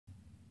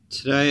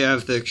Today I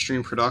have the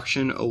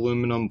Xtreme-Production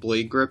aluminum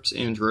blade grips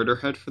and rotor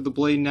head for the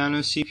Blade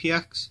Nano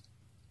CPX.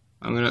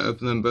 I'm going to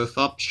open them both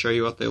up, show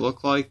you what they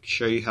look like,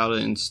 show you how to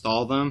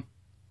install them,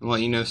 and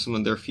let you know some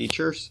of their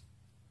features.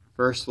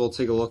 First we'll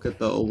take a look at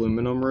the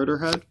aluminum rotor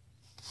head.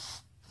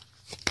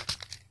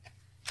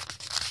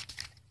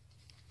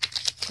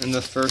 And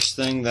the first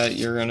thing that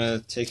you're going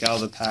to take out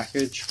of the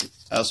package,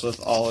 as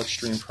with all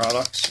Xtreme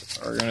products,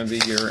 are going to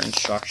be your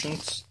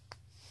instructions.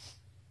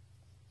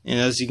 And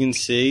as you can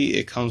see,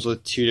 it comes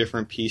with two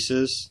different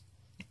pieces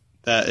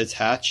that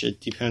attach.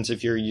 It depends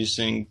if you're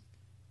using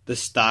the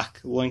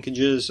stock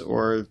linkages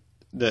or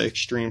the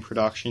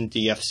Xtreme-Production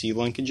DFC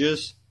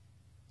linkages.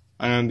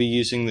 I'm going to be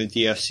using the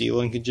DFC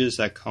linkages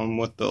that come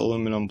with the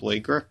aluminum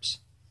blade grips.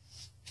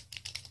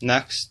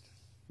 Next,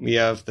 we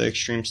have the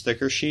Xtreme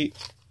sticker sheet.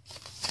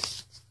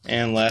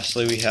 And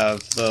lastly, we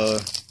have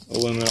the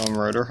aluminum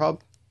rotor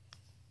hub.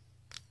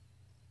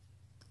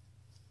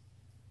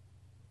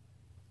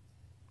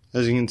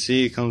 As you can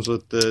see, it comes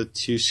with the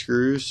two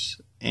screws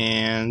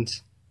and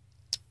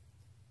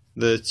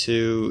the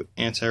two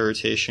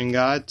anti-rotation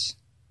guides.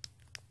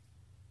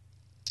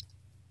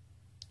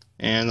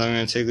 And I'm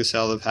going to take this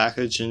out of the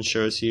package and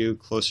show it to you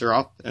closer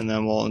up, and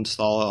then we'll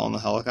install it on the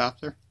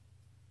helicopter.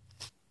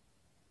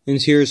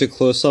 And here's a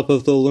close-up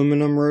of the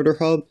aluminum rotor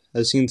hub.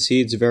 As you can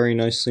see, it's very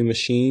nicely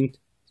machined.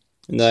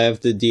 And I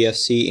have the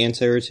DFC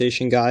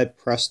anti-rotation guide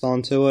pressed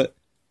onto it.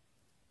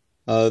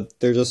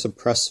 They're just a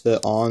press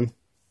fit on.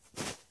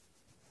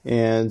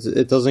 And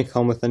it doesn't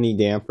come with any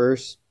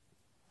dampers.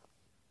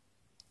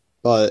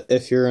 But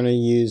if you're going to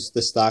use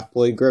the stock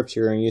blade grips,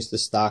 you're going to use the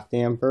stock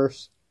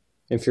dampers.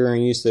 If you're going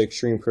to use the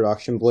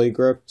Xtreme-Production blade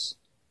grips,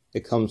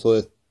 it comes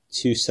with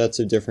two sets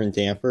of different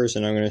dampers,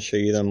 and I'm going to show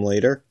you them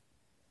later.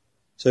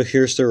 So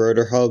here's the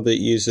rotor hub. It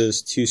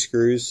uses two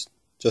screws,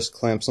 just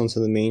clamps onto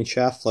the main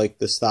shaft like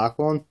the stock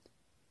one.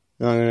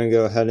 Now I'm going to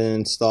go ahead and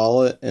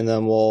install it, and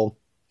then we'll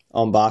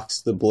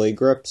unbox the blade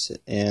grips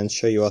and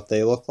show you what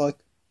they look like.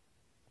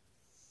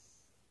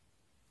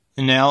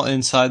 And now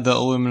inside the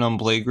aluminum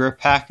blade grip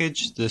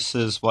package, this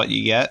is what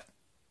you get.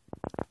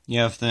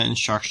 You have the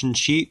instruction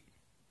sheet.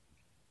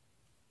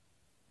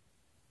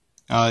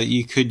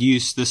 You could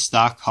use the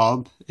stock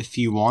hub if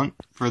you want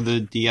for the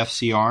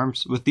DFC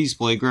arms. With these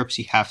blade grips,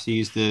 you have to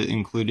use the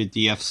included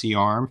DFC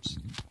arms.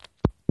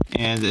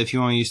 And if you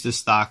want to use the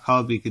stock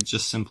hub, you could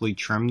just simply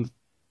trim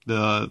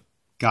the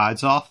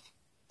guides off.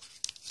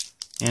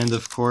 And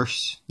of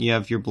course, you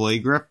have your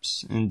blade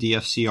grips and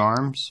DFC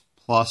arms,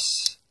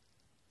 plus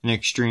an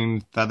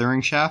extreme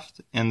feathering shaft,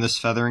 and this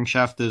feathering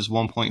shaft is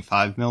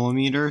 1.5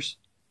 millimeters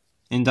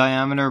in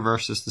diameter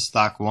versus the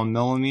stock 1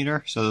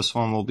 millimeter, so this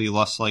one will be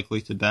less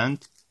likely to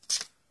bend.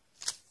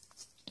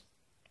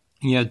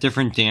 You have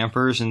different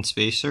dampers and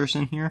spacers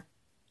in here,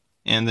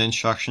 and the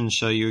instructions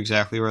show you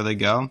exactly where they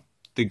go.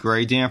 The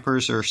gray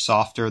dampers are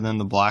softer than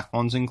the black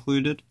ones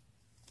included,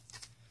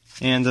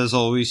 and as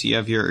always, you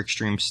have your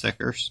Xtreme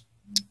stickers.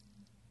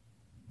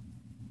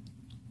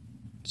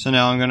 So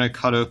now I'm going to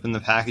cut open the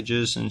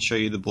packages and show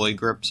you the blade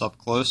grips up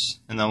close,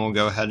 and then we'll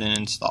go ahead and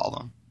install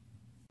them.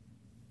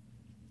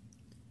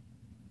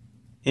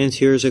 And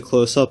here's a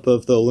close-up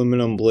of the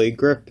aluminum blade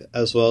grip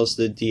as well as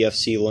the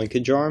DFC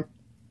linkage arm.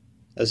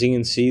 As you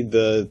can see,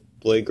 the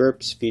blade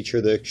grips feature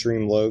the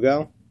Xtreme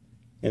logo,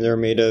 and they're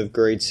made of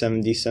grade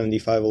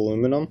 70-75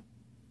 aluminum.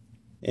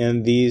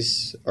 And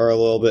these are a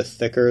little bit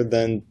thicker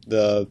than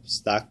the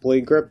stock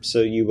blade grip, so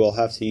you will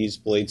have to use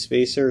blade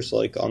spacers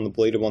like on the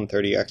Bladed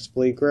 130X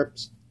blade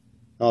grips.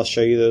 I'll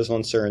show you those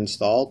once they're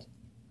installed.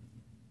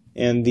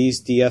 And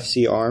these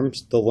DFC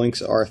arms, the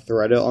links are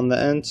threaded on the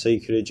end, so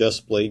you could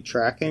adjust blade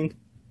tracking.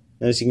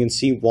 And as you can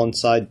see, one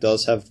side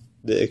does have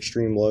the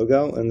Xtreme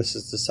logo, and this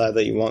is the side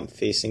that you want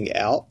facing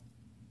out.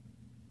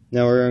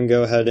 Now we're going to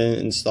go ahead and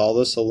install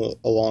this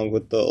along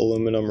with the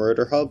aluminum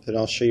rotor hub, and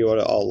I'll show you what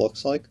it all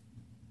looks like.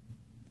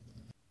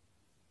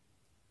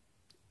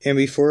 And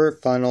before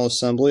final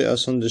assembly, I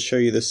just wanted to show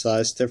you the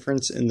size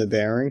difference in the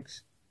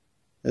bearings.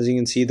 As you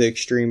can see, the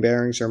Xtreme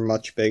bearings are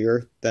much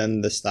bigger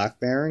than the stock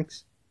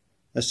bearings.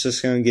 That's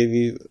just going to give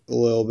you a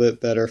little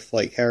bit better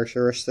flight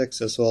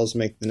characteristics, as well as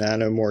make the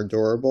Nano more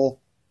durable,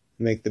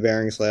 and make the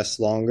bearings last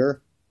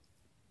longer.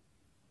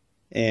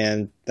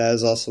 And that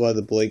is also why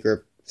the blade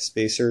grip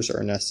spacers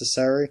are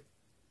necessary.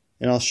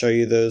 And I'll show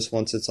you those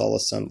once it's all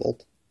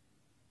assembled.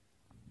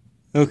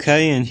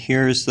 Okay, and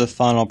here's the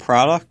final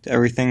product.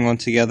 Everything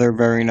went together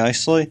very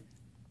nicely.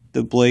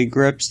 The blade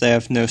grips, they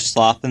have no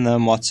slop in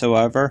them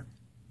whatsoever.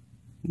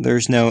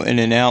 There's no in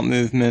and out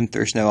movement,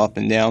 there's no up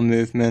and down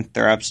movement.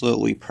 They're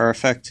absolutely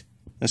perfect.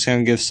 It's going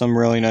to give some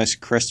really nice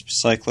crisp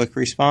cyclic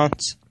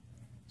response.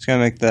 It's going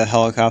to make the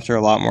helicopter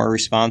a lot more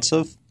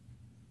responsive.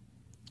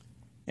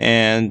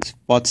 And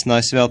what's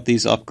nice about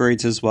these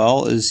upgrades as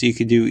well is you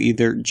could do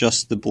either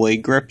just the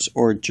blade grips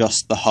or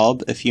just the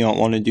hub if you don't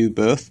want to do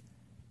both,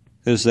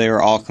 because they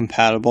are all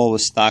compatible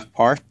with stock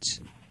parts.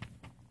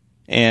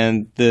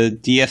 And the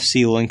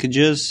DFC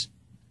linkages,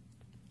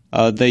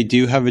 they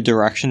do have a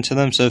direction to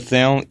them, so if they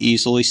don't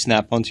easily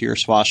snap onto your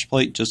swash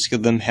plate, just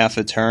give them half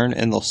a turn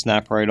and they'll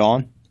snap right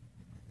on.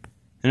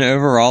 And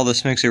overall,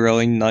 this makes a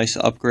really nice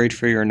upgrade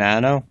for your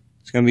Nano.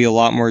 It's going to be a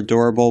lot more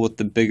durable with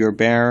the bigger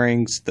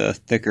bearings, the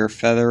thicker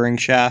feathering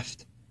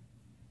shaft,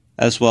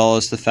 as well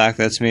as the fact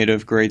that it's made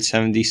of grade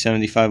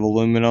 70-75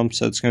 aluminum,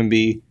 so it's going to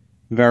be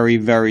very,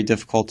 very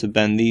difficult to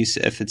bend these,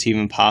 if it's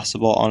even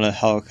possible, on a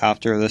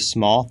helicopter this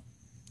small.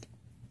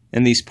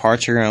 And these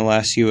parts are going to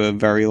last you a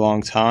very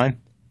long time,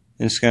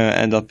 and it's going to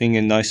end up being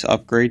a nice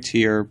upgrade to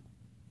your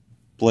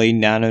Blade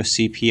Nano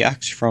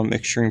CPX from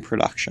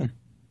Xtreme-Production.